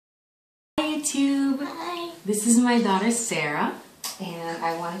YouTube. Hi. This is my daughter Sarah, and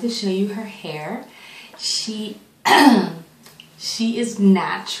I wanted to show you her hair. She is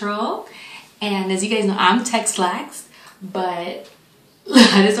natural, and as you guys know, I'm Tex-Lax, but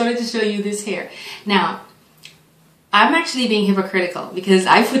I just wanted to show you this hair. Now, I'm actually being hypocritical because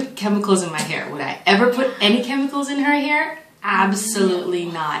I put chemicals in my hair. Would I ever put any chemicals in her hair? Absolutely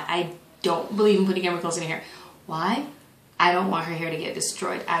not. I don't believe in putting chemicals in her hair. Why? I don't want her hair to get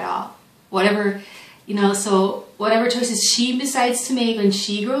destroyed at all. Whatever, so whatever choices she decides to make when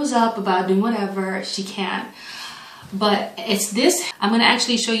she grows up about doing whatever, she can. But it's this. I'm going to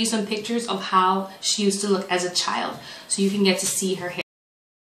actually show you some pictures of how she used to look as a child so you can get to see her hair.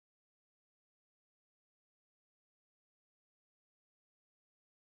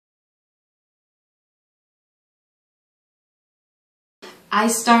 I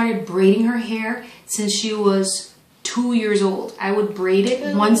started braiding her hair since she was 2 years old. I would braid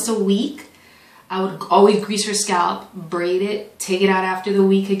it once a week. I would always grease her scalp, braid it, take it out after the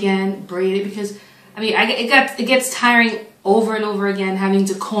week again, braid it, because it gets tiring over and over again having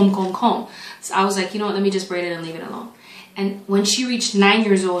to comb. So I was like, let me just braid it and leave it alone. And when she reached 9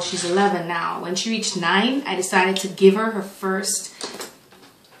 years old, she's 11 now. When she reached 9, I decided to give her her first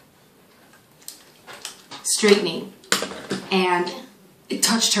straightening, and it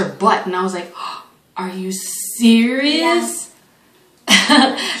touched her butt, and I was like, oh, are you serious?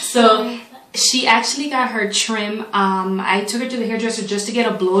 Yeah. So she actually got her trim. I took her to the hairdresser just to get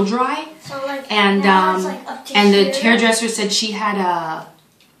a blow dry. So and the hairdresser said she had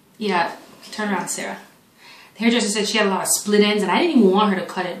turn around, Sarah. The hairdresser said she had a lot of split ends, and I didn't even want her to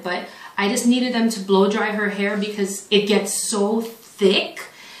cut it, but I just needed them to blow dry her hair because it gets so thick.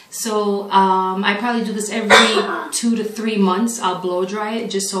 So I probably do this every 2 to 3 months. I'll blow dry it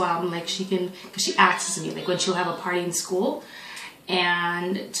just so she can, because she asks me when she'll have a party in school,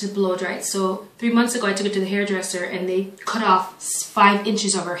 and to blow dry it. So 3 months ago I took it to the hairdresser and they cut off 5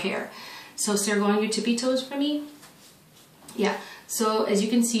 inches of her hair. So Sarah, go on your tippy toes for me. Yeah. So as you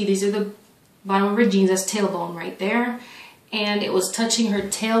can see, these are the bottom of her jeans. That's tailbone right there, and it was touching her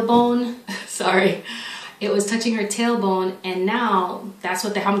tailbone. Sorry. It was touching her tailbone, and now that's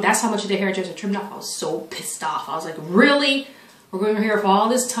how much the hairdresser trimmed off. I was so pissed off. I was like, really? We're going her hair for all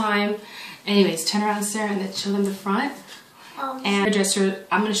this time? Anyways, turn around, Sarah, and then show them the front. And hairdresser,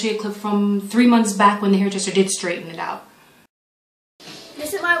 I'm going to show you a clip from 3 months back when the hairdresser did straighten it out.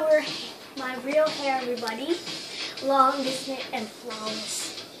 This is my real hair, everybody. Long, distant, and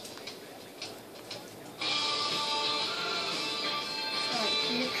flawless. So,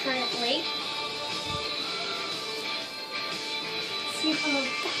 your current weight. See from the back.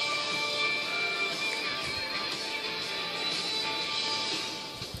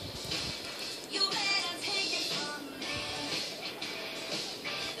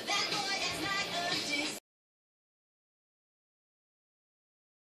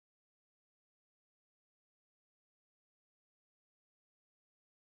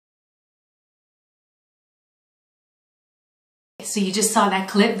 So you just saw that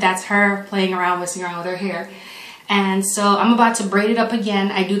clip. That's her playing around, messing around with her hair. And so I'm about to braid it up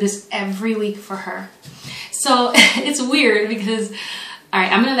again. I do this every week for her. So it's weird because, all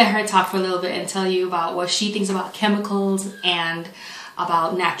right, I'm going to let her talk for a little bit and tell you about what she thinks about chemicals and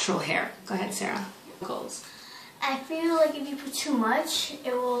about natural hair. Go ahead, Sarah. Chemicals. I feel like if you put too much,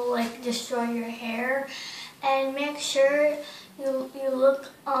 it will destroy your hair. And make sure you look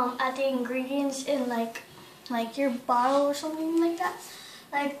at the ingredients in like your bottle or something like that.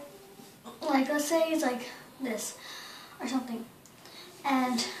 Like let's say it's like this or something,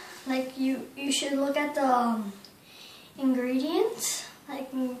 and you should look at the ingredients,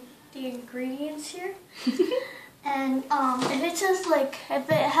 the ingredients here. And if it says if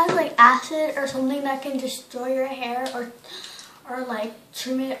it has acid or something that can destroy your hair or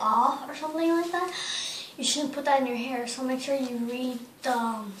trim it off or something like that, you shouldn't put that in your hair. So make sure you read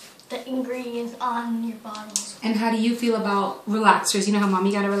the ingredients on your bottles. And how do you feel about relaxers? You know how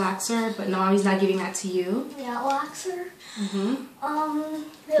mommy got a relaxer, but no, mommy's not giving that to you? Yeah, relaxer.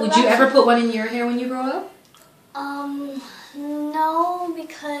 Would you ever put one in your hair when you grow up? No,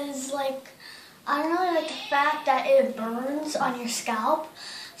 because I don't really like the fact that it burns on your scalp.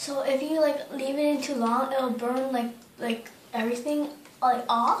 So if you leave it in too long, it'll burn everything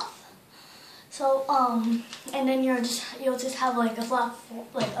off. So and then you'll just have a flat,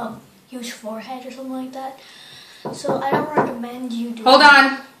 a huge forehead or something like that. So I don't recommend you doing Hold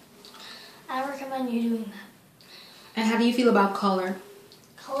on. I don't recommend you doing that. And how do you feel about color?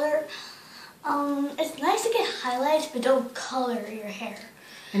 Color, it's nice to get highlights, but don't color your hair.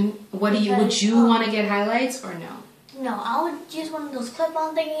 And what would you want to get highlights or no? No, I would use one of those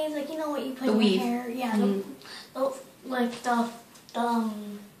clip-on thingies, like, you know what you put in your hair. Yeah,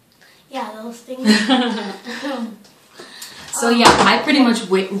 yeah, those things. So yeah, I pretty much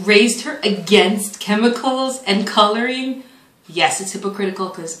raised her against chemicals and coloring. Yes, it's hypocritical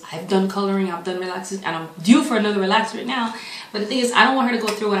because I've done coloring, I've done relaxers, and I'm due for another relaxer right now. But the thing is, I don't want her to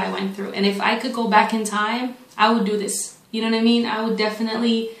go through what I went through. And if I could go back in time, I would do this. You know what I mean? I would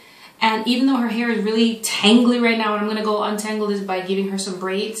definitely. And even though her hair is really tangly right now, and I'm going to go untangle this by giving her some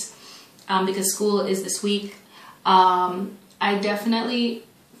braids because school is this week, I definitely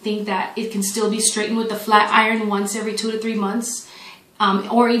think that it can still be straightened with the flat iron once every 2 to 3 months.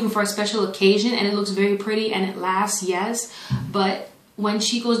 Or even for a special occasion, and it looks very pretty and it lasts, yes. But when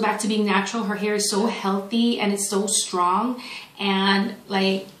she goes back to being natural, her hair is so healthy and it's so strong, and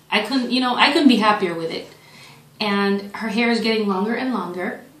like I couldn't be happier with it. And her hair is getting longer and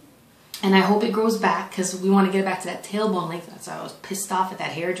longer, and I hope it grows back because we want to get back to that tailbone length. That's why I was pissed off at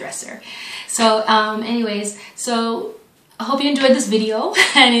that hairdresser. So anyways, so I hope you enjoyed this video,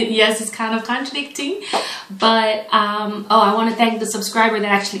 and yes, it's kind of contradicting, but oh, I want to thank the subscriber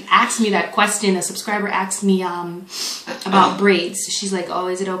that actually asked me that question. A subscriber asked me about braids. She's like, oh,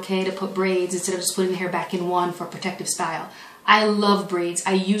 is it okay to put braids instead of just putting the hair back in one for protective style? I love braids.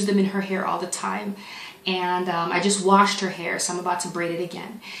 I use them in her hair all the time. And I just washed her hair, so I'm about to braid it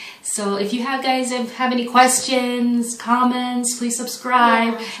again. So if you guys have any questions, comments, please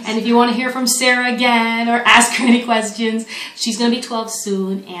subscribe. And if you want to hear from Sarah again or ask her any questions, she's going to be 12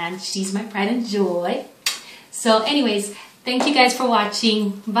 soon, and she's my pride and joy. So anyways, thank you guys for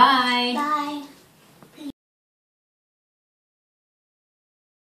watching. Bye. Bye.